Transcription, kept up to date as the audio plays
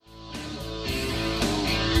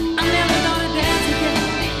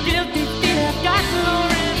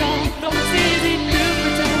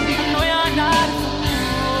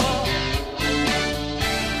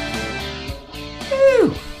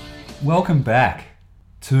Welcome back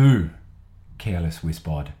to Careless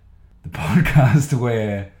Wispod, the podcast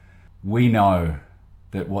where we know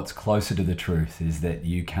that what's closer to the truth is that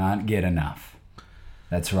you can't get enough.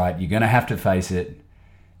 That's right, you're going to have to face it.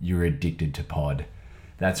 You're addicted to pod.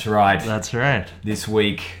 That's right. That's right. This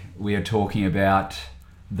week we are talking about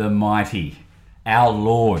the mighty, our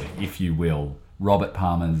Lord, if you will, Robert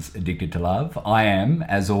Palmer's Addicted to Love. I am,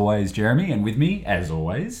 as always, Jeremy, and with me, as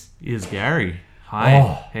always, is Gary. Hi.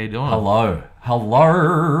 Oh, how you doing? Hello.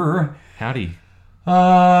 Howdy.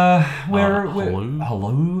 We're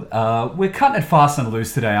cutting it fast and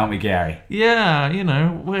loose today, aren't we, Gary? Yeah, you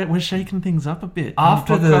know, we're shaking things up a bit.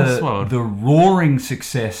 After in the podcast world. the roaring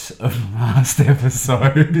success of last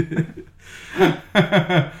episode.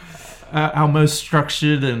 Our most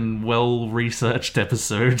structured and well-researched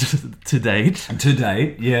episode to date. To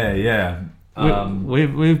date, yeah.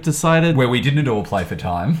 We've decided... Where we didn't all play for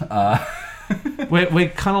time. We're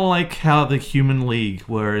kind of like how the Human League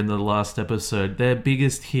were in the last episode. Their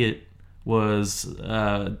biggest hit was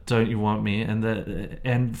 "Don't You Want Me,"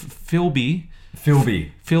 and Phil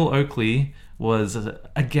Oakley was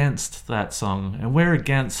against that song, and we're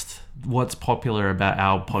against what's popular about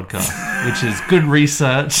our podcast, which is good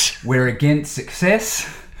research. We're against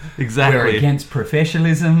success. Exactly. We're against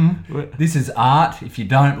professionalism. This is art. If you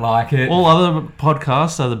don't like it, all other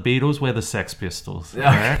podcasts are the Beatles. We're the Sex Pistols.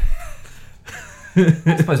 Right?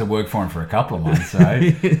 I suppose it worked for him for a couple of months,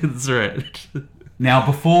 eh? That's right. Now,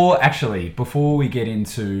 before we get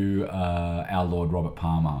into our Lord Robert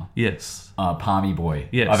Palmer, yes, Palmy Boy.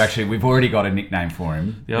 Yes, we've already got a nickname for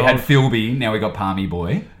him. The we had Philby, now we got Palmy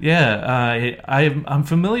Boy. Yeah, I'm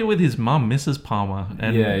familiar with his mum, Mrs. Palmer,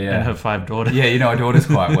 and her 5 daughters. Yeah, you know her daughters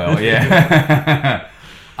quite well. Yeah.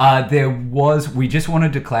 We just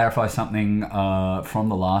wanted to clarify something from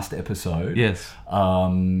the last episode. Yes.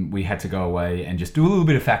 We had to go away and just do a little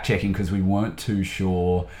bit of fact checking because we weren't too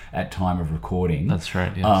sure at time of recording. That's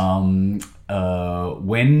right, yes.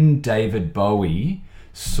 When David Bowie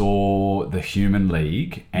saw the Human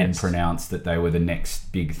League and pronounced that they were the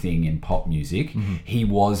next big thing in pop music, he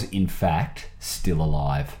was in fact still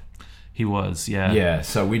alive. He was, yeah. Yeah,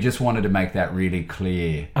 so we just wanted to make that really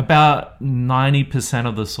clear. About 90%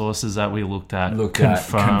 of the sources that we looked at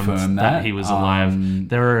confirmed that he was alive.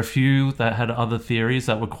 There were a few that had other theories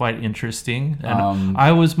that were quite interesting. And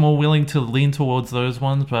I was more willing to lean towards those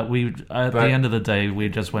ones, but at the end of the day, we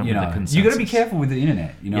just went with the consensus. You got to be careful with the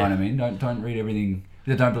internet, you know what I mean? Don't read everything...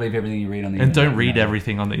 Don't believe everything you read on the internet. And don't read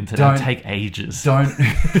everything on the internet. It'll take ages.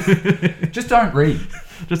 Just don't read.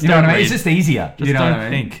 Just you know don't what I mean? read. It's just easier. Just you know don't what I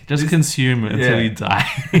mean? think. Just consume until you die.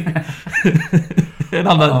 And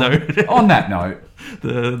on that note,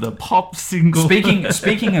 the pop single.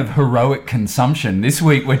 Speaking of heroic consumption, this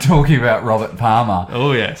week we're talking about Robert Palmer.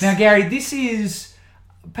 Oh yes. Now, Gary, this is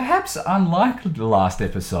perhaps unlike the last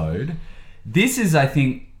episode. This is, I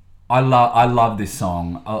think, I love this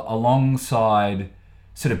song alongside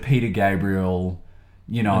sort of Peter Gabriel,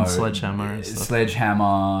 you know, and Sledgehammer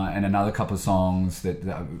and another couple of songs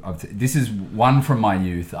this is one from my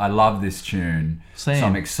youth. I love this tune. Same. So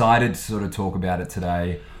I'm excited to sort of talk about it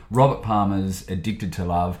today. Robert Palmer's Addicted to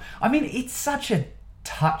Love. I mean, it's such a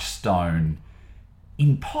touchstone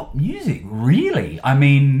in pop music, really. I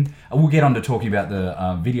mean, we'll get on to talking about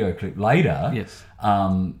the video clip later. Yes.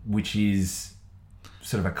 Which is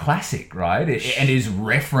sort of a classic, right? And is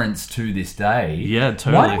referenced to this day. Yeah,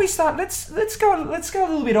 totally. Why don't we start? Let's go a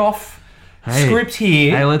little bit off script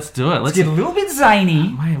here. Hey, let's do it. Let's get a little bit zany.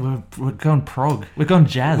 Mate, we're going prog. We're going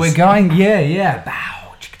jazz. We're going, yeah. Bow.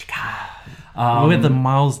 We're the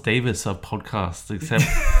Miles Davis of podcasts, except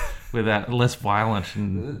with that less violent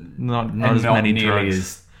and not as many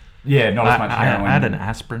drugs. Not as much heroin. I had an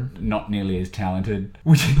aspirin. Not nearly as talented.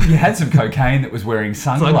 You had some cocaine that was wearing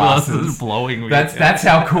sunglasses. Blowing me. That's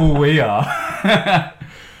how cool we are.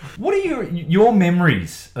 What are your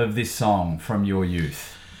memories of this song from your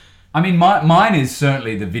youth? I mean, mine is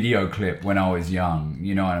certainly the video clip when I was young.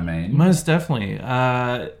 You know what I mean? Most definitely.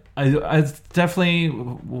 I definitely,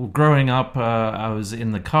 growing up, I was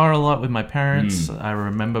in the car a lot with my parents. I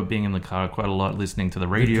remember being in the car quite a lot, listening to the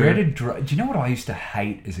radio. Do you know what I used to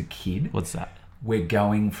hate as a kid? What's that? We're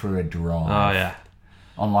going for a drive. Oh, yeah.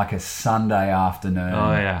 On like a Sunday afternoon.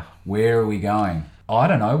 Oh, yeah. Where are we going? I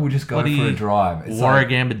don't know. We'll just go for a drive. It's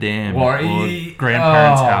Warragamba Dam or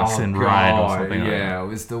grandparents' house in Ryde or something like that. Yeah, it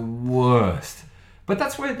was the worst. But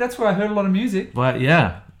that's where I heard a lot of music. But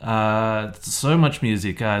yeah. So much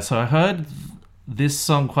music. So I heard this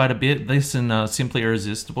song quite a bit. This and Simply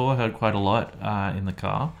Irresistible I heard quite a lot in the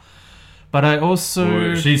car. But I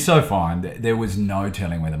also... She's so fine. There was no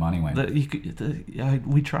telling where the money went.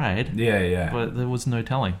 We tried. Yeah. But there was no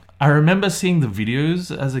telling. I remember seeing the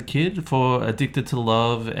videos as a kid for Addicted to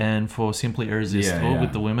Love and for Simply Irresistible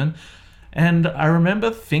with the women. And I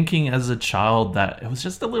remember thinking as a child that it was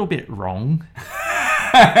just a little bit wrong.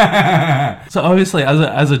 So obviously,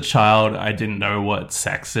 as a child, I didn't know what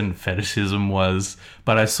sex and fetishism was.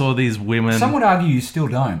 But I saw these women... Some would argue you still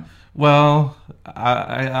don't. Well,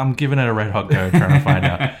 I'm giving it a red hot go trying to find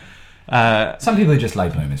out. Some people are just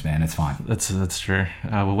late bloomers, man. It's fine. That's true.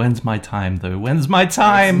 Well, when's my time, though? When's my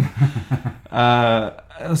time? I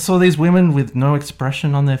saw these women with no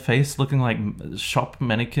expression on their face, looking like shop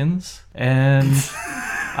mannequins. And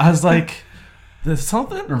I was like, there's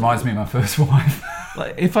something... Reminds me of my first wife.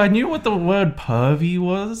 Like, if I knew what the word pervy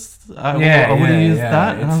was, I would have used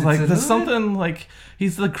that. And I was like, there's something like...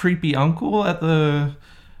 He's the creepy uncle at the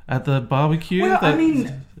barbecue. Well,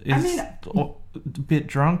 is a bit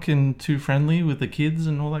drunk and too friendly with the kids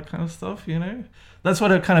and all that kind of stuff, you know? That's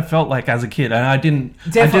what it kind of felt like as a kid. And I didn't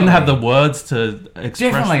have the words to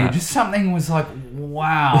express that. Just something was like,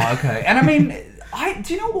 wow, okay. And I mean,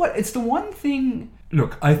 do you know what? It's the one thing...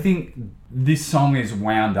 Look, I think this song is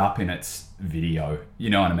wound up in its video. You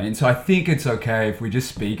know what I mean? So I think it's okay if we just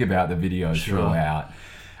speak about the video throughout.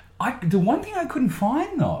 The one thing I couldn't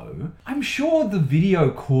find, though, I'm sure the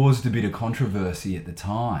video caused a bit of controversy at the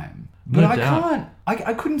time. But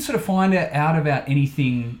I couldn't sort of find out about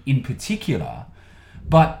anything in particular.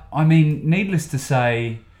 But, I mean, needless to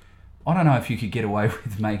say, I don't know if you could get away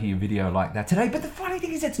with making a video like that today. But the funny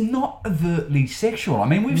thing is, it's not overtly sexual. I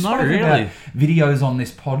mean, we've spoken about videos on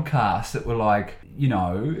this podcast that were like, you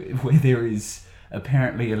know, where there is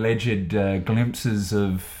apparently alleged glimpses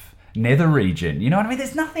of nether region, you know what I mean?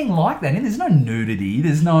 There's nothing like that. And there's no nudity.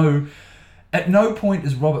 At no point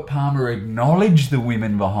does Robert Palmer acknowledge the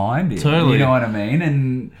women behind it. Totally. You know what I mean?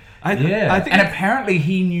 And I think and apparently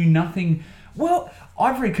he knew nothing. Well,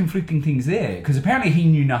 I've read conflicting things there because apparently he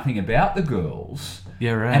knew nothing about the girls.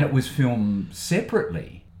 Yeah, right. And it was filmed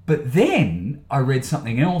separately. But then I read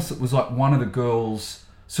something else that was like one of the girls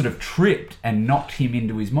sort of tripped and knocked him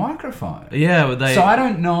into his microphone. Yeah, so I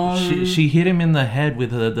don't know. She hit him in the head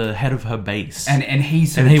with the head of her bass, and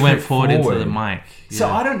he went forward into the mic. Yeah. So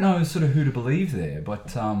I don't know sort of who to believe there,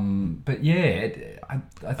 but yeah,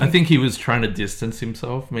 I think he was trying to distance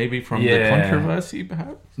himself maybe from the controversy,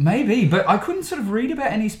 perhaps. Maybe, but I couldn't sort of read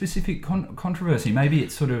about any specific controversy. Maybe it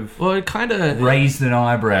sort of it kind of raised an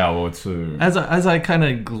eyebrow or two. As I kind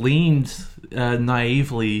of gleaned somewhat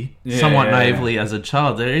naively as a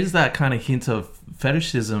child, there is that kind of hint of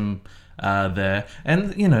fetishism there.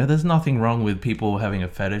 And, you know, there's nothing wrong with people having a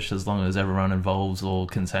fetish as long as everyone involves all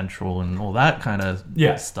consensual and all that kind of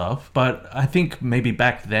stuff. But I think maybe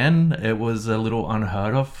back then it was a little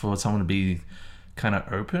unheard of for someone to be kind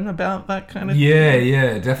of open about that kind of thing.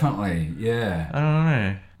 Yeah, definitely. Yeah. I don't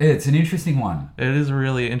know. It's an interesting one. It is a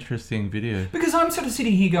really interesting video. Because I'm sort of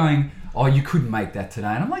sitting here going, oh, you couldn't make that today.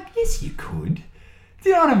 And I'm like, yes, you could. Do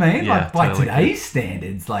you know what I mean? Yeah, like, by today's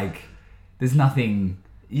standards, like, there's nothing,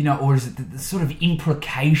 you know, or is it the sort of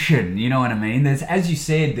implication, you know what I mean? There's, as you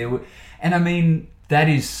said, there were, and I mean, that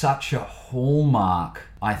is such a hallmark,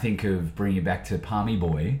 I think, of bringing it back to Palmy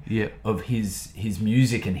Boy, of his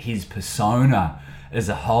music and his persona as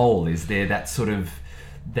a whole. Is there that sort of,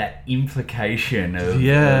 that implication of...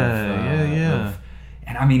 Yeah.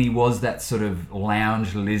 And I mean, he was that sort of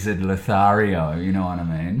lounge lizard Lothario, you know what I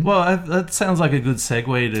mean? Well, that sounds like a good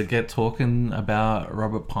segue to get talking about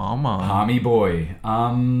Robert Palmer. Palmy Boy.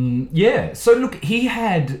 Yeah. So look, he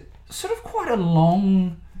had sort of quite a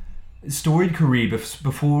long storied career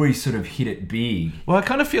before he sort of hit it big. Well, I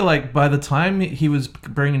kind of feel like by the time he was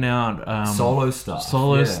bringing out solo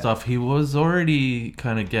stuff, he was already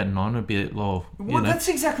kind of getting on a bit. Well, that's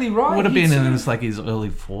exactly right. Would have been in his early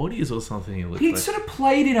 40s or something. He'd sort of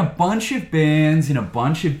played in a bunch of bands in a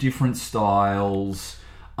bunch of different styles.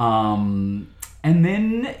 And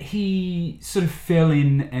then he sort of fell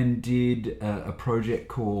in and did a project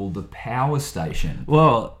called The Power Station.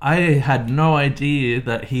 Well, I had no idea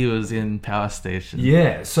that he was in Power Station.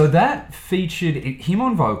 Yeah, so that featured him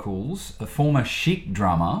on vocals, a former Chic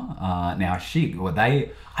drummer. Now, Chic,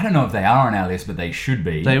 I don't know if they are on our list, but they should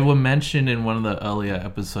be. They were mentioned in one of the earlier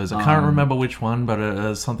episodes. I can't remember which one,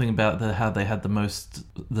 but something about how they had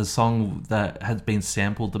the song that had been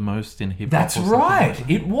sampled the most in hip hop. That's right. Like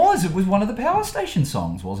it was one of the Power Station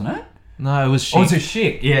songs, wasn't it? No, it was Chic. Oh, it's a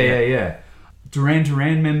Chic. Yeah. Duran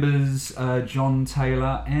Duran members John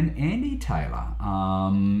Taylor and Andy Taylor.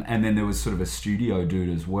 And then there was sort of a studio dude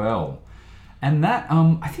as well. And that,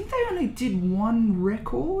 I think they only did one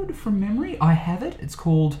record from memory. I have it. It's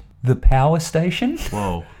called The Power Station.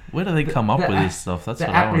 Whoa. Where do they come up with this stuff? That's what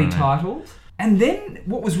I aptly want to know. titled. And then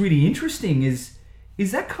what was really interesting is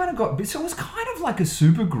that kind of got... So it was kind of like a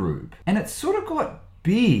super group. And it sort of got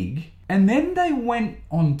big. And then they went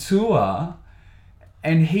on tour.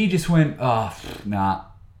 And he just went, nah.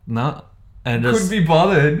 Nah. And couldn't be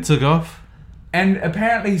bothered. Took off. And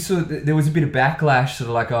apparently there was a bit of backlash, sort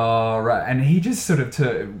of like, oh, right. And he just sort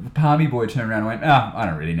of, Palmy Boy turned around and went, I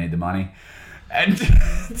don't really need the money. And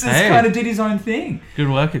just kind of did his own thing. Good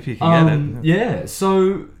work if you can get it. Yeah.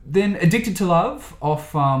 So then Addicted to Love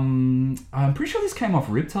off, I'm pretty sure this came off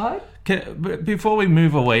Riptide. Before we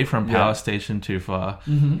move away from Power Station too far,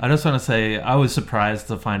 I just want to say I was surprised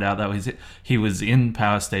to find out that he was in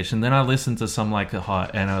Power Station. Then I listened to Some Like It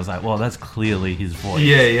Hot and I was like, well, that's clearly his voice.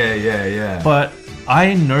 Yeah. But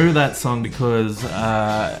I know that song because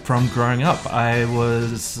from growing up,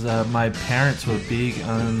 my parents were big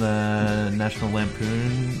on the National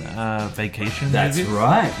Lampoon Vacation That's movies.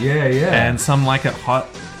 right, yeah. And Some Like It Hot,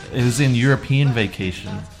 it was in European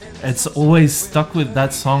Vacation. It's always stuck with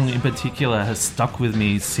that song in particular has stuck with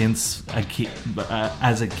me since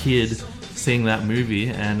as a kid seeing that movie,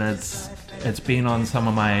 and it's been on some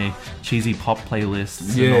of my cheesy pop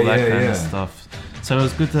playlists and all that kind of stuff. So it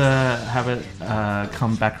was good to have it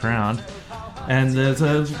come back around. And there's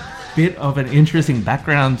a bit of an interesting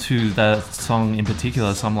background to that song in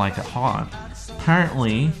particular, Some Like It Hot.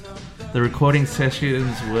 Apparently, the recording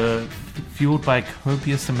sessions were fueled by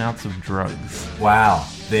copious amounts of drugs. Wow,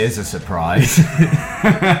 there's a surprise.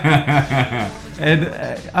 And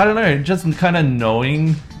I don't know, just kind of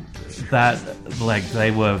knowing that like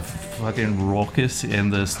they were fucking raucous in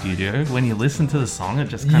the studio. When you listen to the song, it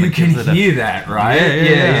just kind of gives it You can hear that, right?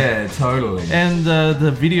 Yeah, totally. And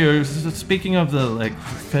the video, speaking of the like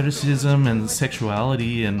fetishism and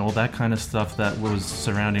sexuality and all that kind of stuff that was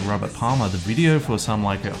surrounding Robert Palmer, the video for Some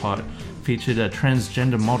Like It Hot featured a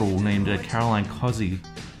transgender model named Caroline Cozzi,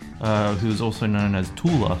 who is also known as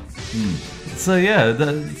Tula. So yeah,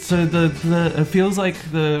 it feels like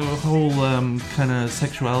the whole kind of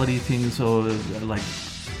sexuality things or like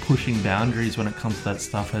pushing boundaries when it comes to that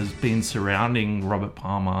stuff has been surrounding Robert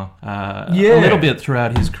Palmer a little bit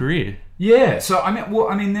throughout his career. Yeah, so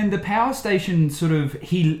I mean, then the Power Station sort of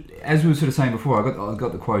as we were sort of saying before, I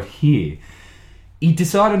got the quote here. He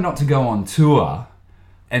decided not to go on tour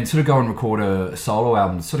and sort of go and record a solo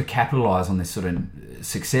album to sort of capitalise on this sort of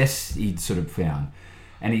success he'd sort of found.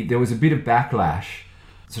 And there was a bit of backlash,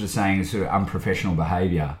 sort of saying sort of unprofessional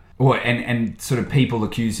behaviour. And sort of people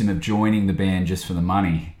accused him of joining the band just for the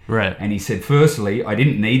money. Right. And he said, firstly, I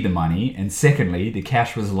didn't need the money. And secondly, the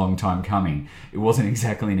cash was a long time coming. It wasn't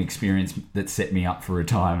exactly an experience that set me up for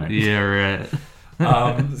retirement. Yeah,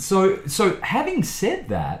 right. So having said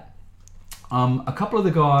that, a couple of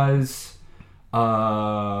the guys...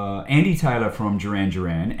 Andy Taylor from Duran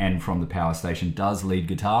Duran and from the Power Station does lead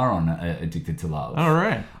guitar on Addicted to Love. All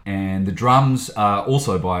right. And the drums are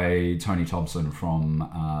also by Tony Thompson from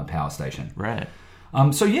Power Station. Right.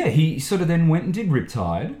 So yeah, he sort of then went and did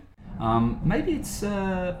Riptide. Maybe it's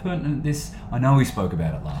pertinent this... I know we spoke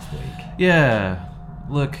about it last week. Yeah.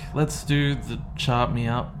 Look, let's do the Chart Me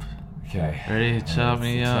Up. Okay. Ready? Chart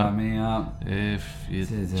me up. Chart me up. If you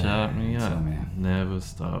chart me up, never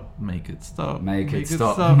stop. Make it stop. Make it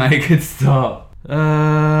stop. Make it stop.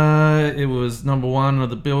 It was number one of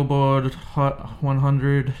the Billboard Hot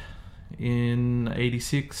 100 in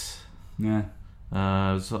 '86. Yeah. It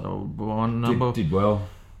was one number. Did well.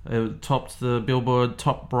 It topped the Billboard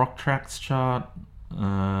Top Rock Tracks chart.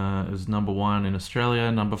 It was number one in Australia,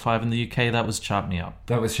 number 5 in the UK. That was Chart Me Up.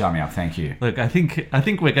 That was Chart Me Up. Thank you. Look, I think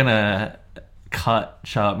we're gonna cut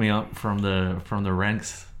Chart Me Up from the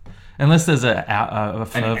ranks, unless there's a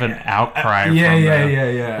fervent outcry from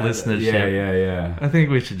listenership. Yeah. I think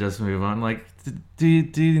we should just move on. Like, do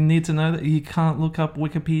you need to know that you can't look up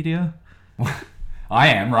Wikipedia? I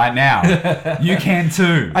am right now. You can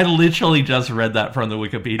too. I literally just read that from the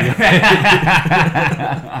Wikipedia.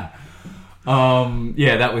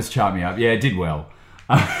 Yeah, that was Chart Me Up. Yeah, it did well.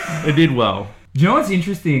 It did well. Do you know what's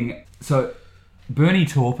interesting? So, Bernie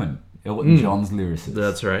Taupin, Elton John's lyricist.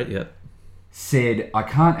 That's right, yeah. Said, I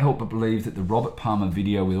can't help but believe that the Robert Palmer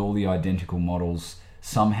video with all the identical models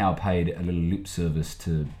somehow paid a little lip service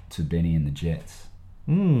to Benny and the Jets.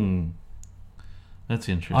 That's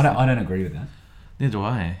interesting. I don't agree with that. Neither do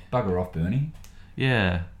I. Bugger off, Bernie.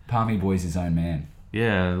 Yeah. Palmy Boy's his own man.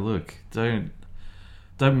 Yeah, look, don't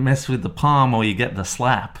mess with the palm or you get the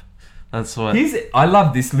slap. That's what... I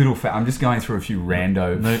love this little fact. I'm just going through a few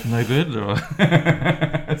rando... No good? Or...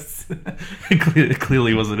 It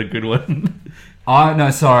clearly wasn't a good one.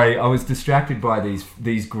 No, sorry. I was distracted by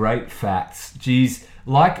these great facts. Geez,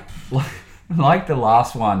 like the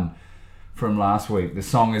last one from last week. The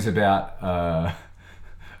song is about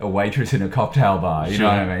a waitress in a cocktail bar. You know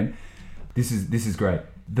what I mean? This is great.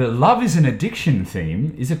 The love is an addiction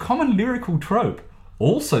theme is a common lyrical trope,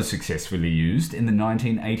 also successfully used in the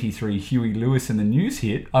 1983 Huey Lewis and the News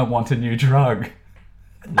hit "I Want a New Drug."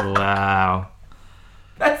 Wow.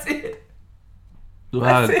 That's it.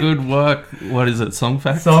 Wow, good work. What is it? Song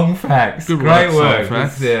facts? Song facts. Good Great work. Song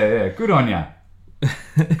facts. Yeah. Good on ya.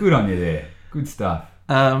 Good on you there. Good stuff.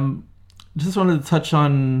 Just wanted to touch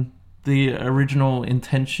on the original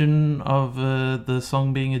intention of the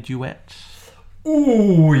song being a duet.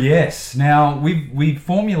 Ooh, yes. Now, we've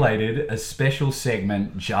formulated a special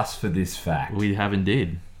segment just for this fact. We have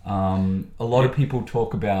indeed. A lot of people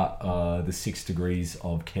talk about the 6 Degrees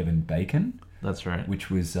of Kevin Bacon. That's right. Which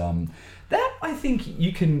was that I think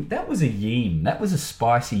that was a yeam. That was a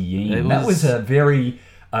spicy yeam. That was a very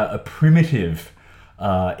a primitive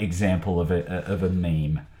example of a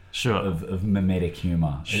meme. Sure. Of mimetic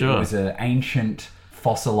humor. Sure. It was an ancient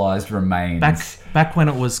fossilized remains. Back when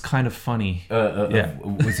it was kind of funny.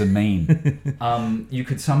 It was a meme. You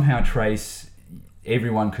could somehow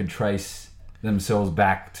everyone could trace themselves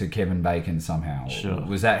back to Kevin Bacon somehow. Sure.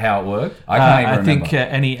 Was that how it worked? I can't even remember. I think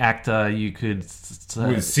any actor you could...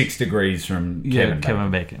 was 6 degrees from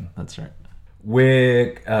Kevin Bacon. That's right.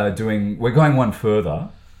 We're going one further.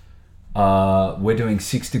 We're doing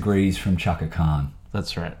 6 Degrees from Chaka Khan.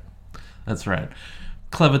 That's right.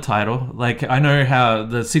 Clever title. Like, I know how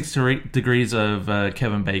the 6 degrees of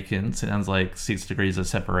Kevin Bacon sounds like 6 degrees of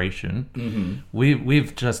separation. Mm-hmm.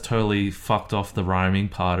 We've just totally fucked off the rhyming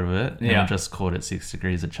part of it and just called it 6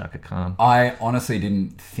 degrees of Chaka Khan. I honestly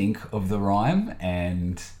didn't think of the rhyme,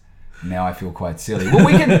 and now I feel quite silly. Well,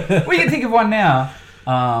 we can think of one now.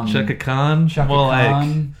 Chaka Khan. Khan.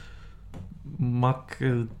 Like muck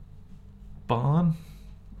a barn.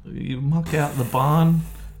 You muck out the barn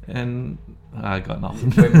and... I got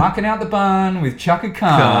nothing. We're mucking out the barn with Chaka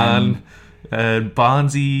Khan.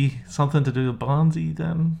 Barnsey, something to do with Barnsey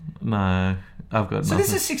then? No, I've got nothing. So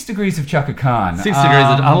this is 6 Degrees of Chaka Khan. 6 Degrees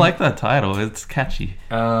I like that title. It's catchy.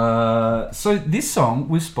 So this song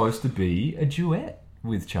was supposed to be a duet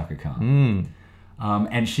with Chaka Khan.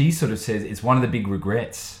 And she sort of says it's one of the big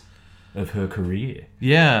regrets of her career.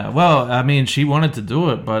 Yeah, well, I mean, she wanted to do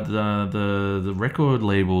it, but the record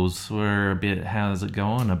labels were a bit, how's it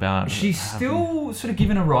going about... She's still sort of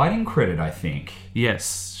given a writing credit, I think.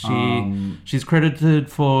 Yes, she's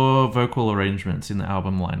credited for vocal arrangements in the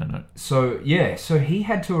album liner note. So he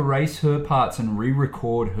had to erase her parts and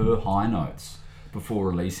re-record her high notes before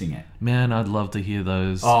releasing it. Man, I'd love to hear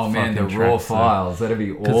those. Oh man, the raw files. That'd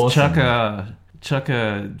be awesome. Because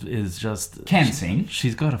Chaka is just... Can sing.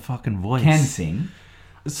 She's got a fucking voice. Can sing.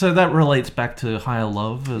 So that relates back to Higher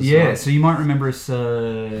Love as well. Yeah, so you might remember us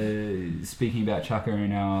speaking about Chaka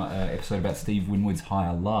in our episode about Steve Winwood's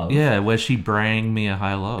Higher Love. Yeah, where she brang me a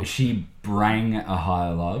higher love. She brang a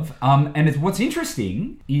higher love. And what's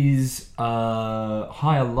interesting is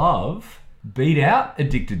Higher Love beat out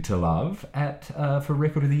Addicted to Love for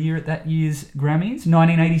Record of the Year at that year's Grammys,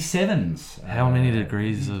 1987's. How many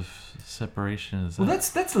degrees of separation is that? Well,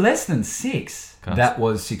 that's less than 6. That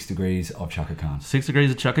was 6 Degrees of Chaka Khan. 6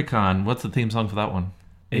 Degrees of Chaka Khan. What's the theme song for that one?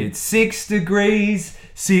 It's 6 degrees,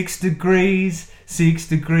 6 degrees, 6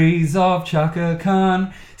 degrees of Chaka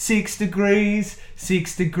Khan. 6 degrees,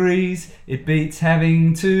 6 degrees. It beats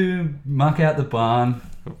having to muck out the barn.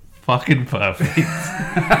 Fucking perfect.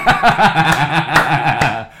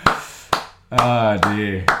 Oh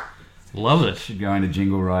dear. Love it. Should go into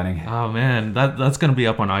jingle writing. Oh man, that's going to be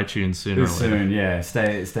up on iTunes sooner or later. Soon, yeah.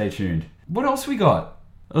 Stay tuned. What else we got?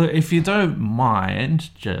 If you don't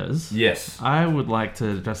mind, Jez. Yes. I would like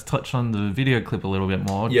to just touch on the video clip a little bit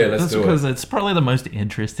more. Yeah, let's do it. Because it's probably the most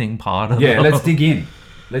interesting part of it. Yeah, let's dig in.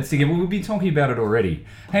 Well, we've been talking about it already.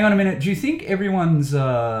 Hang on a minute. Do you think everyone's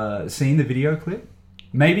seen the video clip?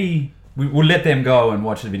 Maybe we'll let them go and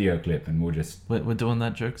watch the video clip and we'll just... We're doing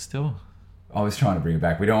that joke still? I was trying to bring it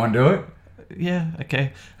back. We don't want to do it? Yeah,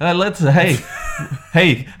 okay.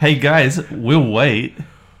 Hey guys, we'll wait.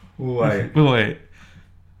 We'll wait.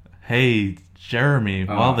 Hey, Jeremy,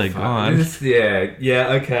 while they're gone.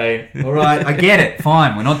 Yeah, okay. All right, I get it.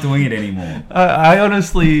 Fine, we're not doing it anymore. I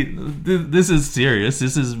honestly, this is serious.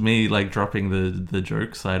 This is me like dropping the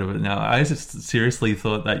joke side of it now. I just seriously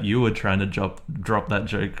thought that you were trying to drop that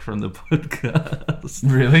joke from the podcast.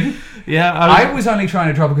 Really? Yeah. I was only trying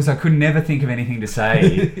to drop it because I could never think of anything to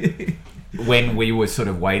say when we were sort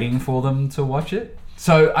of waiting for them to watch it.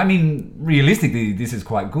 So, I mean, realistically, this is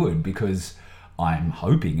quite good because I'm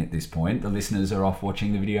hoping at this point the listeners are off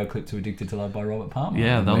watching the video clip to Addicted to Love by Robert Palmer.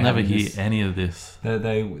 Yeah, they'll never hear any of this.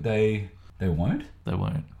 They won't? They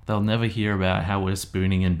won't. They'll never hear about how we're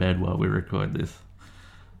spooning in bed while we record this.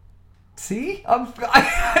 See?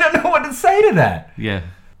 I don't know what to say to that. Yeah.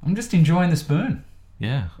 I'm just enjoying the spoon.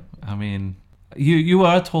 Yeah. I mean, you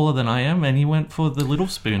are taller than I am, and you went for the little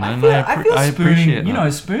spoon. I feel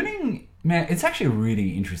spooning, spooning, man, it's actually a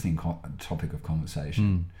really interesting topic of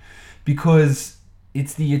conversation. Because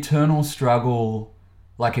it's the eternal struggle,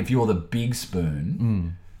 like if you're the big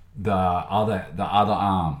spoon, the other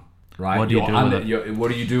arm. Right? What do you do with it? What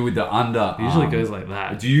do you do with the under? It usually goes like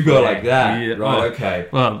that. Do you go like that? Yeah. Right. Okay.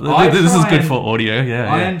 Well, this is good for audio.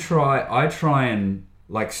 Yeah. I try and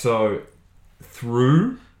like so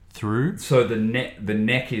through. So the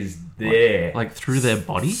neck is there. Like through their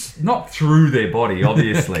body? Not through their body,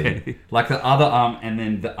 obviously. Okay. Like the other arm, and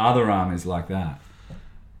then the other arm is like that.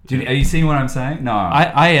 Are you seeing what I'm saying? No,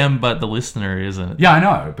 I am, but the listener isn't. Yeah, I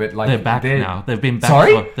know, but like they're back now. They've been back.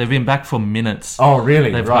 Sorry? They've been back for minutes. Oh,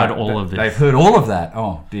 really? They've heard all of this. They've heard all of that.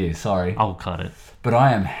 Oh dear, sorry. I'll cut it. But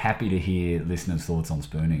I am happy to hear listeners' thoughts on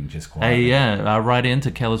spooning. Just quietly. Hey, yeah, write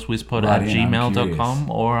into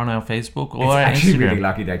carelesswhispod@gmail.com or on our Facebook or our Instagram. It's actually really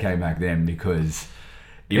lucky they came back then because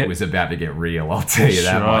it was about to get real. I'll tell you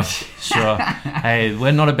that much. Sure. Hey,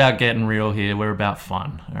 we're not about getting real here. We're about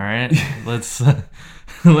fun. All right, let's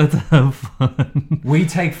have fun. We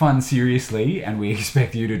take fun seriously, and we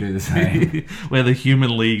expect you to do the same. We're the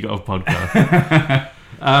Human League of podcasts.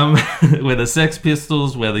 We're the Sex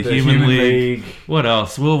Pistols. We're the Human League. What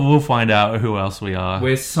else? We'll find out who else we are.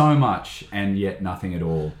 We're so much and yet nothing at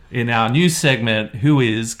all. In our new segment, Who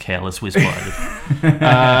is Careless Whisper?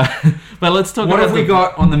 But let's talk what about have we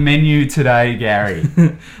got on the menu today, Gary?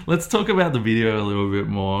 Let's talk about the video a little bit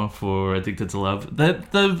more for Addicted to Love.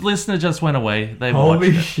 The listener just went away. They watched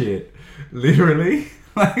it. Holy shit. Literally?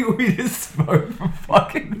 Like, we just spoke for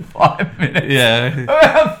fucking 5 minutes. Yeah.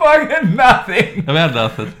 About fucking nothing. About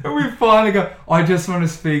nothing. And we finally go, I just want to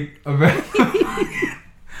speak about...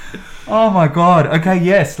 Oh my god. Okay,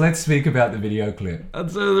 yes, let's speak about the video clip.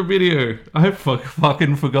 And so the video, I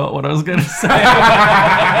fucking forgot what I was going to say.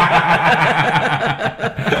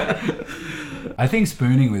 I think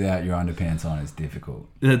spooning without your underpants on is difficult.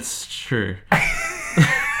 That's true.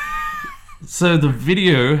 So the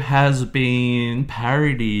video has been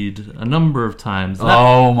parodied a number of times.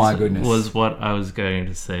 Oh my goodness. Was what I was going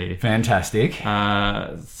to say. Fantastic.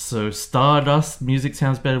 So Stardust, Music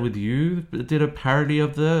Sounds Better With You, did a parody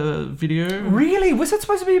of the video. Really? Was it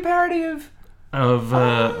supposed to be a parody of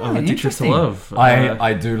Addicted to Love?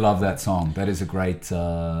 I do love that song. That is a great...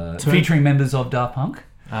 featuring members of Daft Punk.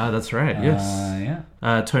 That's right, yes.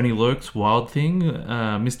 Yeah. Tony Loke's Wild Thing.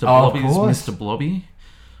 Mr. Blobby's Mr. Blobby.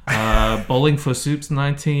 Bowling for Soup's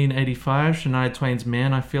 1985, Shania Twain's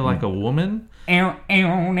Man, I Feel Like a Woman.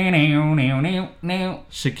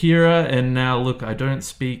 Shakira, and now look, I don't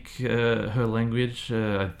speak her language,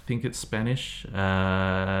 I think it's Spanish,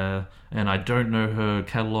 and I don't know her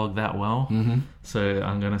catalogue that well, so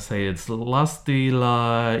I'm going to say it's Lusty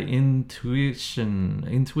La Intuition.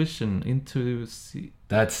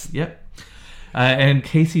 That's... Yep. And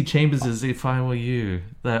Casey Chambers is If I Were You.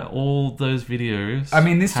 That all those videos. I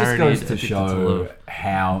mean, this just goes to show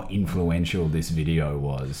how influential this video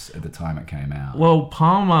was at the time it came out. Well,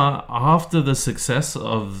 Palmer, after the success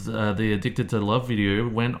of the Addicted to Love video,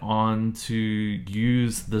 went on to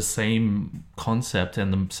use the same concept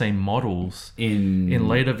and the same models in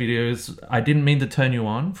later videos. I didn't mean to turn you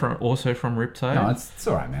on, also from Riptide. No, it's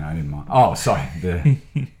all right, man. I didn't mind. Oh, sorry.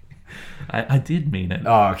 I did mean it.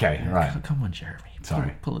 Oh, okay, right. Come on, Jeremy.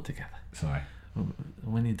 Sorry. Pull it together. Sorry.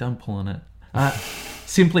 When you're done pulling it.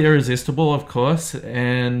 Simply Irresistible, of course,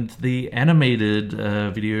 and the animated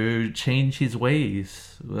video Change His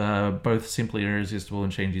Ways. Both Simply Irresistible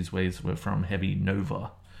and Change His Ways were from Heavy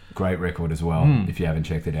Nova. Great record as well, if you haven't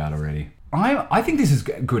checked it out already. I think this is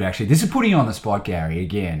good, actually. This is putting you on the spot, Gary,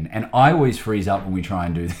 again. And I always freeze up when we try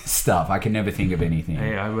and do this stuff. I can never think of anything.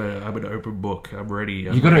 Hey, I'm an open book. I'm ready.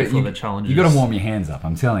 Ready for the challenges. You got to warm your hands up,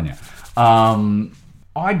 I'm telling you.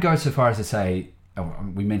 I'd go so far as to say,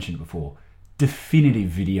 we mentioned it before, definitive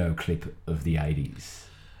video clip of the 80s.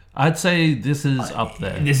 I'd say this is up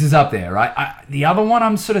there. This is up there, right? The other one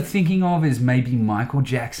I'm sort of thinking of is maybe Michael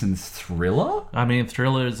Jackson's Thriller. I mean,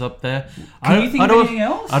 Thriller is up there. Can you think of anything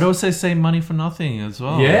else? I'd also say Money for Nothing as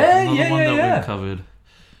well. Yeah, Another one that we've covered.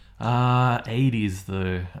 80s,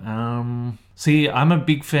 though. See, I'm a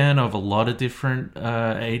big fan of a lot of different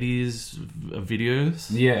 80s videos.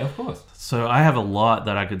 Yeah, of course. So I have a lot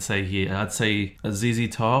that I could say here. I'd say ZZ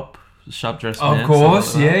Top, Sharp Dressed Man. Of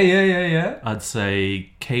course, yeah. I'd say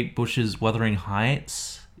Kate Bush's Wuthering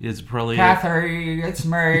Heights is probably... Kathy, it's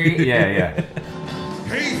me. Yeah.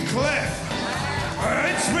 Heathcliff,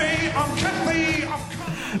 it's me, I'm Kathy.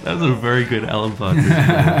 That's a very good Alan Partridge.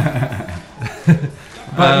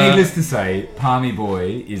 But needless to say, Palmy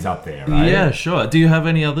Boy is up there, right? Yeah, sure. Do you have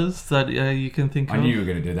any others that you can think of? I knew you were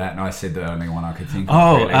going to do that, and I said the only one I could think of.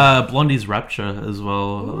 Oh, Blondie's Rapture as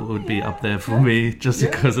well would be up there for me, just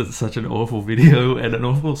because it's such an awful video and an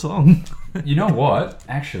awful song. You know what?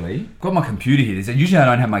 Actually, I've got my computer here. Usually I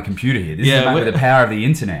don't have my computer here. This is with the power of the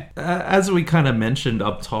internet. As we kind of mentioned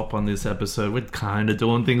up top on this episode, we're kind of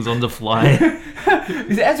doing things on the fly.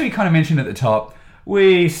 As we kind of mentioned at the top,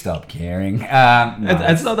 we stopped caring.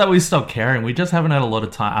 It's not that we stopped caring. We just haven't had a lot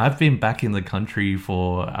of time. I've been back in the country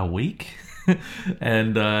for a week.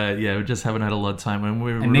 And we just haven't had a lot of time.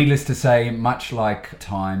 And needless to say, much like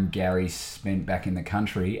time Gary spent back in the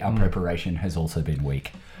country, our preparation has also been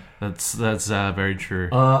weak. That's very true.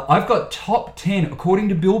 I've got top 10, according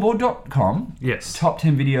to Billboard.com. Yes. Top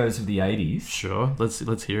 10 videos of the 80s. Sure.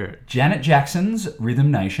 Let's hear it. Janet Jackson's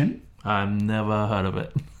Rhythm Nation. I've never heard of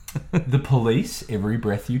it. The Police, Every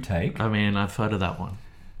Breath You Take. I mean, I've heard of that one.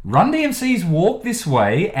 Run DMC's Walk This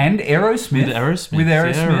Way and Aerosmith. With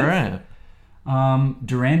Aerosmith. Yeah, right.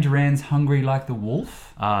 Duran Duran's Hungry Like the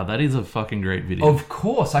Wolf. That is a fucking great video. Of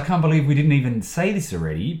course. I can't believe we didn't even say this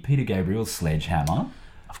already. Peter Gabriel's Sledgehammer.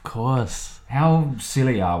 Of course. How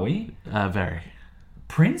silly are we? Very.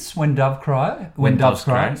 Prince, When Doves Cry.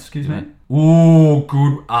 Excuse me. Ooh,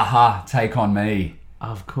 good. Aha, Take On Me.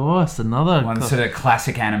 Of course, another one sort of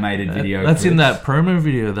classic animated video. That's clips. In that promo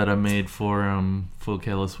video that I made for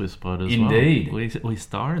Careless Whisper as Indeed. well. We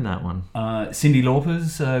star in that one. Cyndi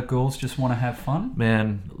Lauper's Girls Just Want to Have Fun.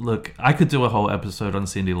 Man, look, I could do a whole episode on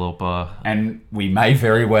Cyndi Lauper, and we may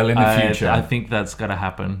very well in the future. I think that's got to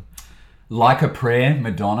happen. Like a Prayer,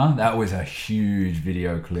 Madonna. That was a huge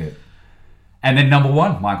video clip. And then number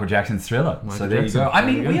one, Michael Jackson's Thriller. There you go. I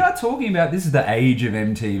mean, we are talking about, this is the age of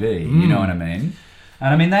MTV. You know what I mean?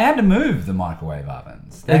 And I mean, they had to move the microwave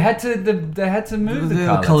ovens. They had to move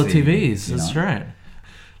the color TVs. That's right.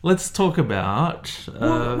 Let's talk about...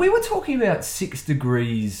 we were talking about 6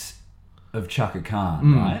 Degrees of Chaka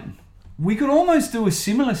Khan, right? We could almost do a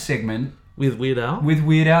similar segment... With Weird Al? With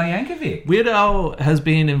Weird Al Yankovic. Weird Al has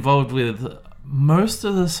been involved with most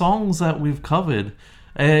of the songs that we've covered.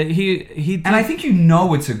 He did... And I think you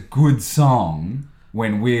know it's a good song...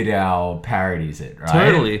 when Weird Al parodies it, right?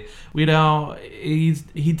 Totally. Weird Al,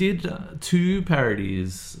 he did 2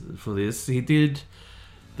 parodies for this. He did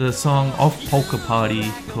the song off Polka Party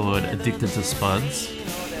called Addicted to Spuds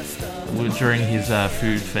during his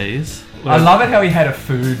food phase. I love it how he had a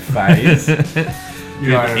food phase.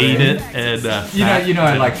 You know eat it and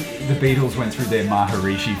like the Beatles went through their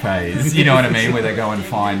Maharishi phase. You know what I mean? Where they go and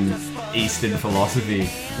find Eastern philosophy.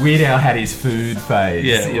 Weird Al had his food phase.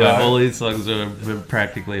 Yeah, all these songs are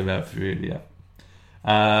practically about food. Yeah.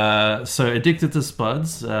 So Addicted to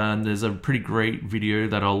Spuds. There's a pretty great video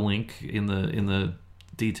that I'll link in the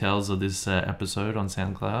details of this episode on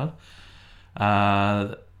SoundCloud.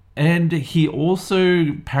 And he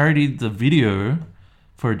also parodied the video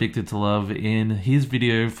for Addicted to Love in his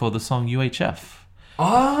video for the song UHF.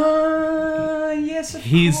 Yes, of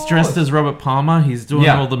He's course. Dressed as Robert Palmer. He's doing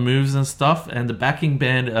all the moves and stuff. And the backing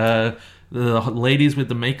band, the ladies with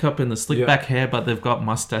the makeup and the slick back hair, but they've got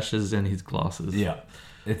mustaches and his glasses. Yeah.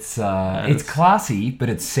 It's classy, but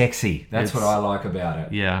it's sexy. That's what I like about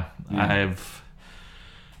it. Yeah. I've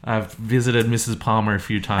visited Mrs. Palmer a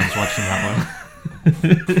few times watching that one.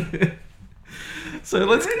 So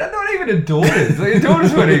let's... They're not even her daughters. Your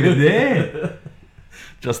daughters weren't even there.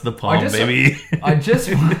 Just the palm, baby. I just...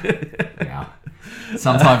 Yeah.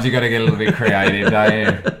 Sometimes you got to get a little bit creative,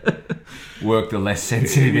 don't you? Work the less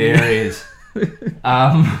sensitive areas.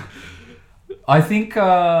 I think...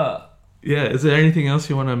 is there anything else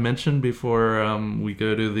you want to mention before we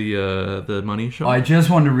go to the money shot? I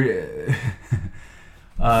just want to...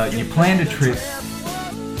 you planned a trip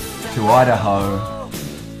to Idaho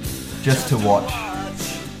just to watch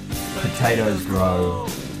potatoes grow.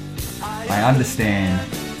 I understand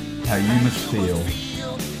how you must feel.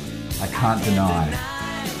 I can't deny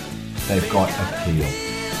they've got appeal.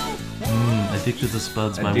 Addicted to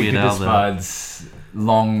Spuds by Weird Al. Addicted to Spuds.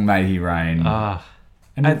 Long may he reign.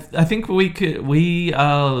 And I think we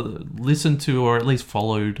listened to, or at least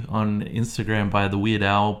followed on Instagram by the Weird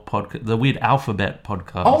Al podcast, the Weird Alphabet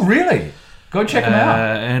podcast. Oh, really? Go check them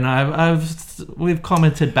out. And we've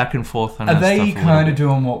commented back and forth on. Are they kind of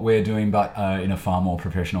doing what we're doing, but in a far more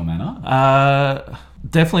professional manner?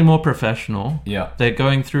 Definitely more professional. Yeah, they're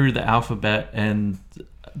going through the alphabet and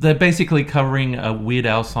They're basically covering a Weird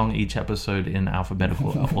Al song each episode in alphabetical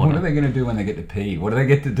order. What are they going to do when they get to pee? What do they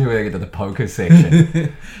get to do when they get to the polka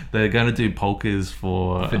section? They're going to do polkas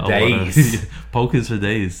for days. Polkas for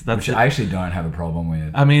days. Which I actually don't have a problem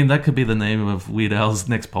with. I mean, that could be the name of Weird Al's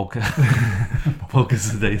next polka.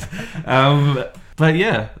 Polkas for days. But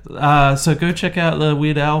yeah, so go check out the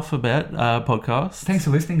Weird Alphabet podcast. Thanks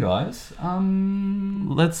for listening, guys.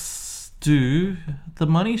 Let's do the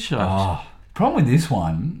money shot. Problem with this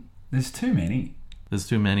one, there's too many. There is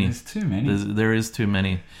too many. There is too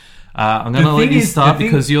many. I'm going to let you start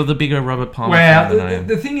because you're the bigger Robert Palmer fan than I am.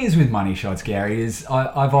 The thing is with money shots, Gary, is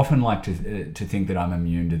I've often liked to think that I'm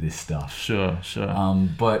immune to this stuff. Sure.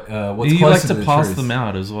 But what's you closer like to to the pass truth, them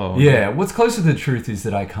out as well. Yeah, what's closer to the truth is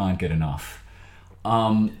that I can't get enough.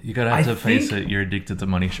 You gotta have to face it. You're addicted to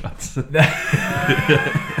money shots.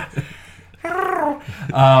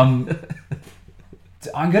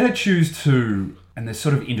 I'm gonna choose two, and they're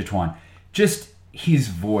sort of intertwined. Just his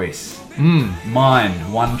voice,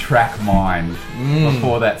 Mind, one track Mind.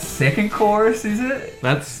 Before that second chorus, is it?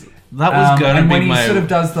 That was gonna and be when he sort of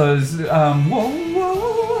does those, whoa,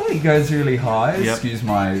 whoa, he goes really high. Yep. Excuse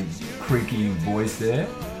my creaky voice there.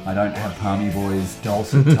 I don't have Palmy Boy's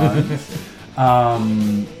dulcet tones.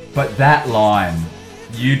 But that line,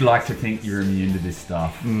 you'd like to think you're immune to this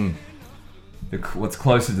stuff. What's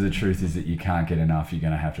closer to the truth is that you can't get enough. You're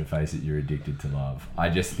going to have to face it. You're addicted to love. I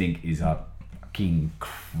just think is a fucking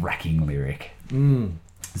cracking lyric.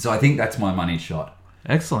 So I think that's my money shot.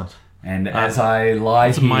 Excellent. And as I lie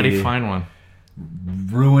it's here, a mighty fine one.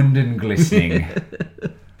 Ruined and glistening,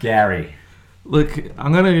 Gary. Look,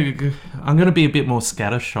 I'm gonna be a bit more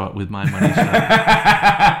scattershot with my money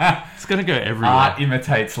shot. It's gonna go everywhere. Art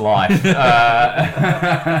imitates life.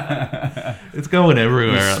 It's going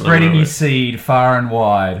everywhere. You're spreading your seed far and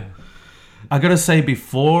wide. I gotta say,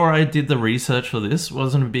 before I did the research for this,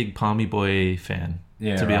 wasn't a big Palmy Boy fan.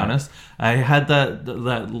 Yeah, to be honest, I had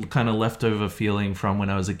that kind of leftover feeling from when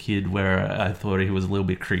I was a kid, where I thought he was a little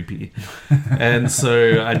bit creepy, and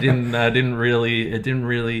so he never really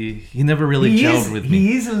gelled with me.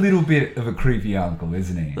 He is a little bit of a creepy uncle,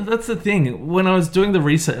 isn't he? But that's the thing. When I was doing the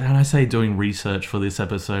research, and I say doing research for this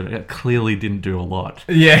episode, I clearly didn't do a lot.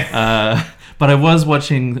 Yeah. But I was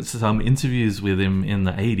watching some interviews with him in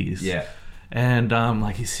the 80s. Yeah. And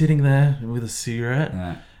like he's sitting there with a cigarette,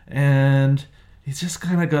 and he's just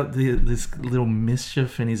kind of got this little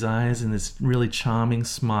mischief in his eyes and this really charming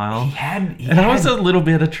smile. I was a little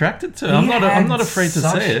bit attracted to him. I'm not afraid to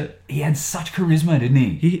say it. He had such charisma, didn't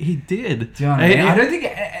he? He did. Do you know what I mean? I don't think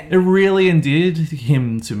it really endeared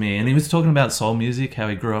him to me. And he was talking about soul music, how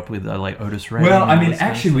he grew up with like Otis Redding. Well, I mean,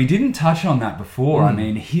 actually, we didn't touch on that before. I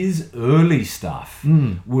mean, his early stuff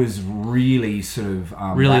was really sort of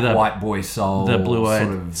really that white boy soul, the blue-eyed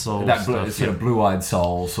sort of soul, that stuff, sort of blue-eyed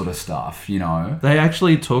soul sort of stuff. You know, they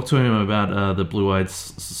actually talked to him about the blue-eyed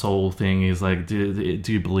soul thing. He's like, do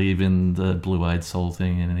you believe in the blue-eyed soul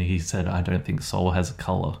thing? And he said, I don't think soul has a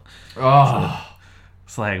color. Oh, so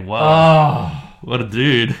it's like, wow, what a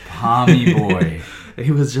dude. Palmy Boy.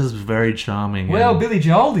 He was just very charming. Well, Billy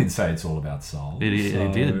Joel did say it's all about soul. He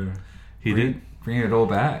did. He did. Bring it all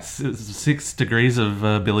back. 6 degrees of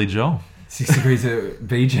Billy Joel. 6 degrees of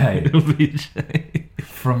BJ. BJ.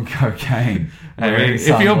 From cocaine. I mean, if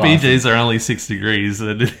your BJs are only 6 degrees,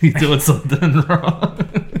 then you're doing something wrong.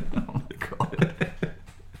 Oh my God.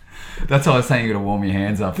 That's why I was saying you got to warm your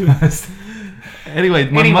hands up first. Anyway,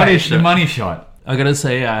 money shot. The money shot. I gotta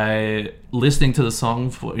say, listening to the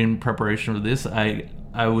song in preparation for this,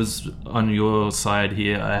 I was on your side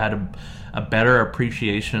here. I had a better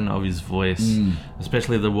appreciation of his voice,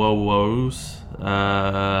 especially the whoa woes.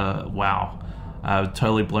 Wow, I was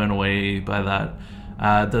totally blown away by that.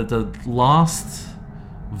 The last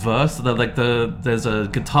verse, there's a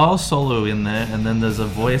guitar solo in there, and then there's a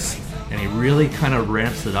voice, and he really kind of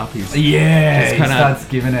ramps it up. He starts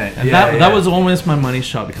giving it. And that was almost my money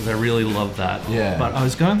shot because I really loved that. Yeah. But I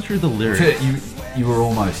was going through the lyrics. You were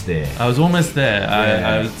almost there. I was almost there. Yeah.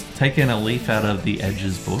 I was taking a leaf out of the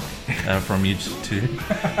Edges book from YouTube,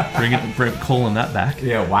 calling that back.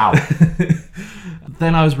 Yeah, wow.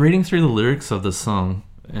 Then I was reading through the lyrics of the song,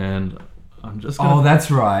 and I'm just gonna,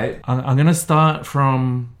 that's right. I'm going to start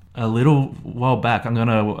from a little while back. I'm going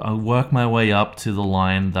to work my way up to the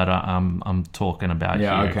line that I'm talking about here.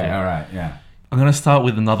 Yeah, okay, all right, yeah. I'm going to start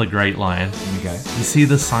with another great line. Okay. You see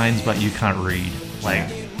the signs, but you can't read. Like,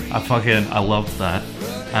 I loved that.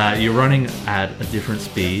 You're running at a different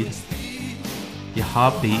speed. Your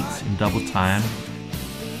heart beats in double time.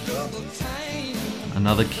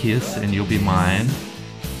 Another kiss and you'll be mine.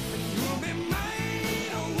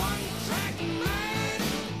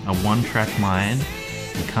 A one-track mind.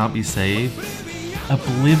 You can't be saved.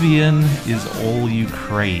 Oblivion is all you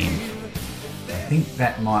crave.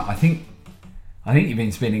 I think you've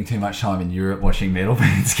been spending too much time in Europe watching metal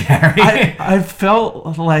bands, Gary. I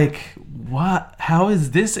felt like, what? How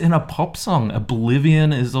is this in a pop song?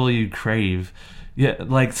 Oblivion is all you crave. Yeah,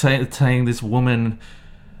 like saying this woman.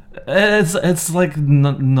 It's like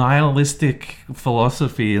nihilistic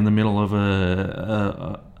philosophy in the middle of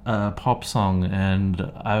a pop song,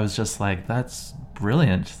 and I was just like, that's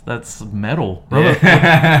brilliant. That's metal.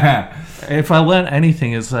 If I learned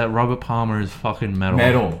anything, it's that Robert Palmer is fucking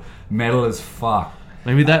metal. Metal as fuck.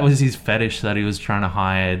 Maybe that was his fetish that he was trying to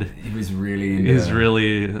hide. He was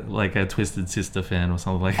really like a Twisted Sister fan or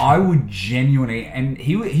something like that. I would genuinely... And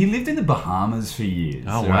he lived in the Bahamas for years.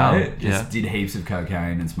 Oh, wow. Right? Just did heaps of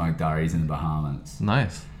cocaine and smoked durries in the Bahamas.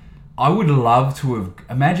 Nice. I would love to have...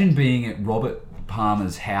 Imagine being at Robert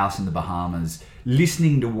Palmer's house in the Bahamas,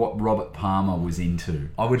 listening to what Robert Palmer was into.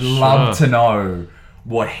 I would love to know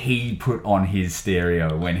what he put on his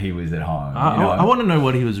stereo when he was at home. I want to know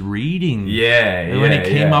what he was reading. When he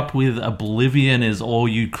came up with Oblivion is all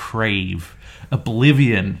you crave.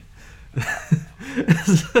 Oblivion.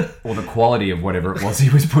 Or the quality of whatever it was he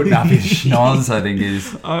was putting up his schnoz, I think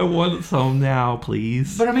is... I want some now,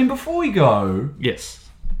 please. But I mean, before we go... Yes.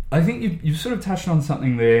 I think you've sort of touched on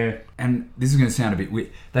something there, and this is going to sound a bit weird.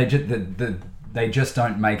 They just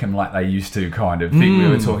don't make them like they used to, kind of thing we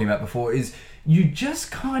were talking about before, is... You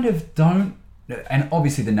just kind of don't... And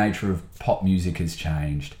obviously the nature of pop music has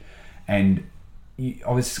changed. And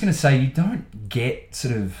I was just going to say, you don't get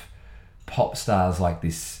sort of pop stars like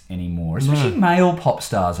this anymore. Especially male pop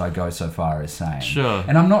stars, I go so far as saying. Sure.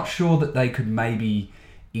 And I'm not sure that they could maybe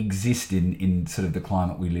exist in sort of the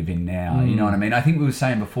climate we live in now. You know what I mean? I think we were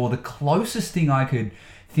saying before, the closest thing I could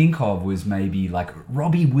think of was maybe like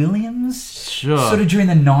Robbie Williams. Sure. Sort of during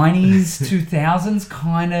the 90s, 2000s,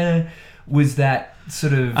 kind of... Was that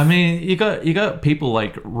sort of... I mean, you got people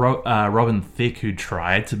like Robin Thicke who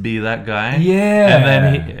tried to be that guy. Yeah.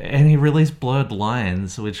 And then he released Blurred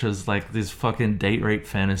Lines, which was like this fucking date rape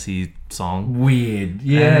fantasy song. Weird.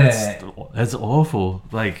 Yeah. It's awful.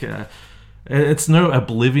 Like... it's no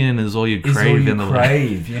Oblivion is all you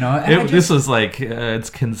crave. You know? This was like, it's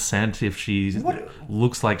consent if she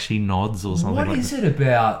looks like she nods or something. What is it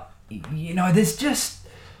about... You know, there's just...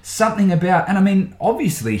 something about, and I mean,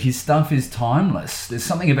 obviously his stuff is timeless. There's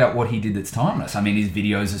something about what he did that's timeless. I mean, his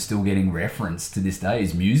videos are still getting referenced to this day.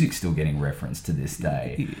 His music's still getting referenced to this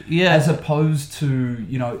day. Yeah. As opposed to,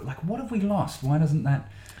 you know, like, what have we lost? Why doesn't that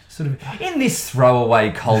sort of... In this throwaway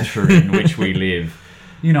culture in which we live...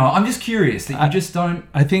 You know, I'm just curious that you just don't...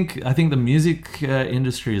 I think the music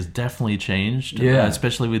industry has definitely changed,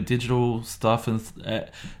 especially with digital stuff. And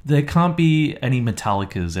there can't be any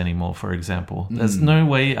Metallicas anymore, for example. There's no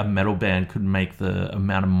way a metal band could make the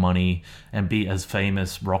amount of money and be as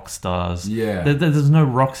famous rock stars. Yeah. There's no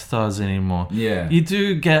rock stars anymore. Yeah. You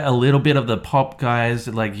do get a little bit of the pop guys,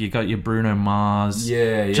 like you got your Bruno Mars.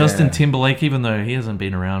 Yeah. Justin Timberlake, even though he hasn't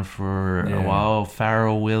been around for a while.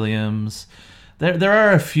 Pharrell Williams... There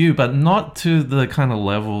are a few, but not to the kind of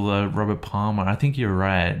level of Robert Palmer. I think you're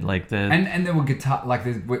right. Like and there were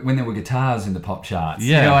when there were guitars in the pop charts.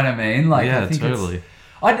 Yeah. You know what I mean? Like, yeah, I think totally.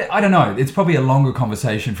 I don't know. It's probably a longer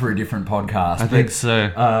conversation for a different podcast. I think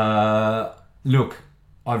so. Look,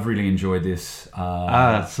 I've really enjoyed this. So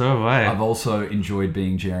have I. I've also enjoyed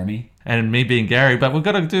being Jeremy. And me being Gary, but we've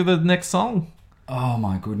got to do the next song. Oh,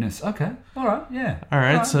 my goodness. Okay. All right. Yeah. All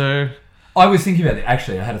right. So... I was thinking about it.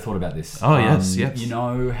 Actually, I had a thought about this. Oh, yes. You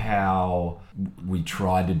know how we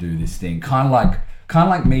tried to do this thing? Kind of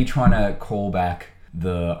like me trying to call back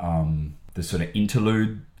the sort of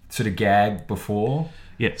interlude sort of gag before.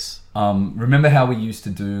 Yes. Remember how we used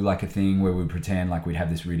to do like a thing where we'd pretend like we'd have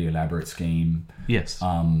this really elaborate scheme. Yes.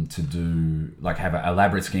 To do like have an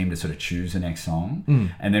elaborate scheme to sort of choose the next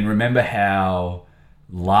song. And then remember how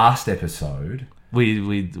last episode we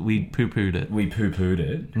poo-pooed it. We poo-pooed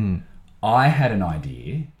it. I had an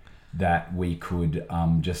idea that we could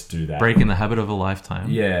just do that. Breaking the habit of a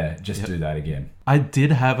lifetime. Yeah, just do that again. I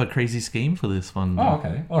did have a crazy scheme for this one. Oh,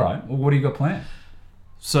 okay. All right. Well, what do you got planned?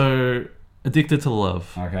 So, Addicted to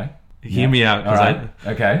Love. Okay. Hear me out. All right.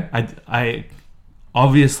 Okay. I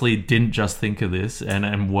obviously didn't just think of this and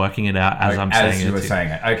I'm working it out as I'm saying it. As you were saying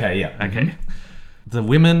it. Okay, yeah. Okay. The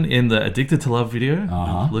women in the Addicted to Love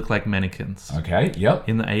video look like mannequins. Okay, yep.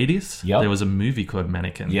 In the 80s, there was a movie called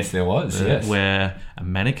Mannequin. Yes, there was, yes. Where a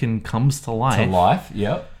mannequin comes to life. To life,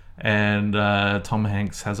 yep. And Tom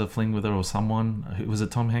Hanks has a fling with her or someone. Was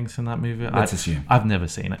it Tom Hanks in that movie? Let's assume. I've never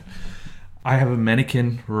seen it. I have a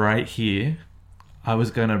mannequin right here. I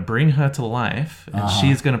was going to bring her to life and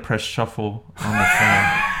she's going to press shuffle on the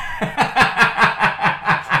phone.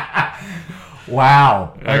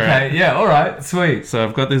 Wow. Okay. Right. Yeah. All right. Sweet. So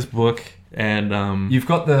I've got this book, and you've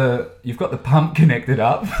got the pump connected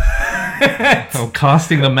up. I'm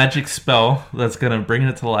casting the magic spell that's gonna bring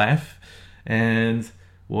it to life, and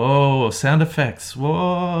whoa, sound effects.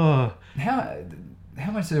 Whoa.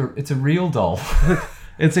 How much? It's a real doll.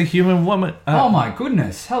 It's a human woman. Oh my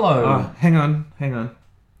goodness! Hello. Hang on.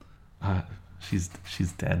 She's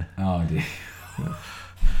dead. Oh dear.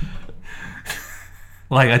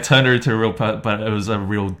 Like, I turned her into a real person, but it was a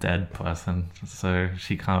real dead person, so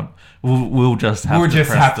she can't. We'll just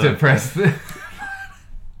have to press the.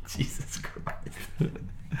 Jesus Christ.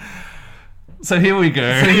 So here we go.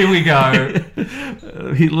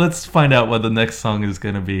 Let's find out what the next song is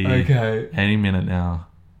going to be. Okay. Any minute now.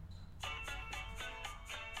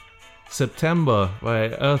 September by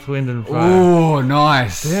Earth, Wind and Fire. Oh,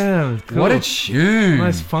 nice. Damn, cool. What a tune.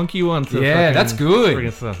 Nice funky one. Yeah, that's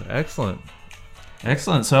good.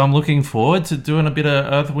 Excellent. So I'm looking forward to doing a bit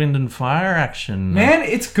of Earth, Wind and Fire action. Man,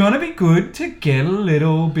 it's going to be good to get a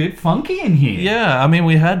little bit funky in here. Yeah, I mean,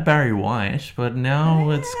 we had Barry White, but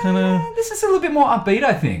now it's kind of... This is a little bit more upbeat,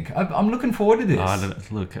 I think. I'm looking forward to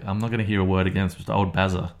this. Look, I'm not going to hear a word against old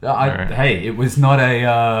Bazza. Hey, it was not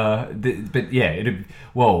a... but yeah,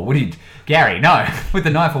 Gary, no, with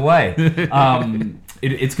the knife away.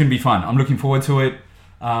 It's going to be fun. I'm looking forward to it.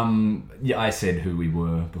 Yeah, I said who we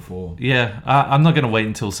were before. Yeah, I'm not going to wait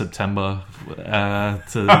until September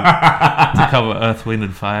to cover Earth, Wind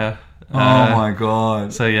and Fire. Oh my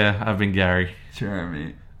god. So yeah, I've been Gary.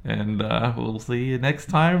 Jeremy. And we'll see you next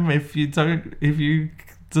time if you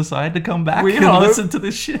decide to come back and listen to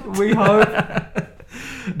this shit. We hope. Bye.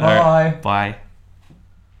 Right, bye.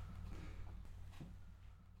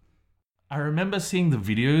 I remember seeing the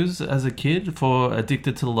videos as a kid for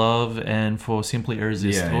Addicted to Love and for Simply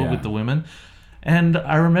Irresistible with the women. And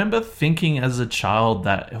I remember thinking as a child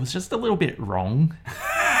that it was just a little bit wrong.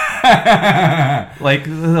 like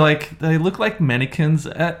they look like mannequins.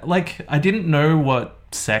 I didn't know what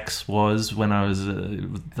sex was when I was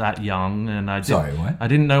that young, and I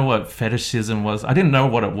didn't know what fetishism was. I didn't know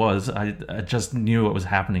what it was. I just knew what was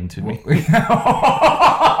happening to me.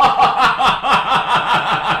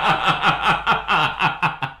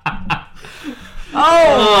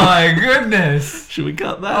 Oh my goodness! Should we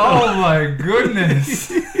cut that? Oh my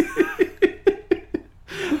goodness!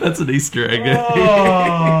 That's an Easter egg.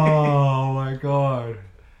 Oh my god!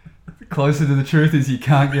 Closer to the truth is you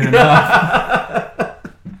can't get enough.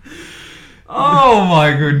 Oh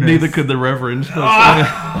my goodness! Neither could the Reverend.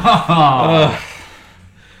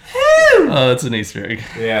 That's an Easter egg.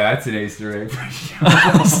 Yeah, that's an Easter egg.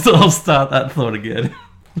 I'll start that thought again.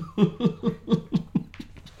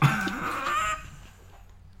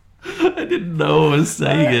 I didn't know I was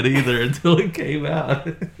saying it either until it came out.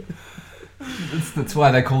 That's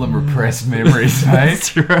why they call them repressed memories, mate.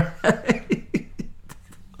 That's right.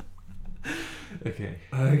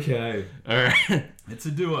 Okay. All right. It's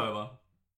a do-over.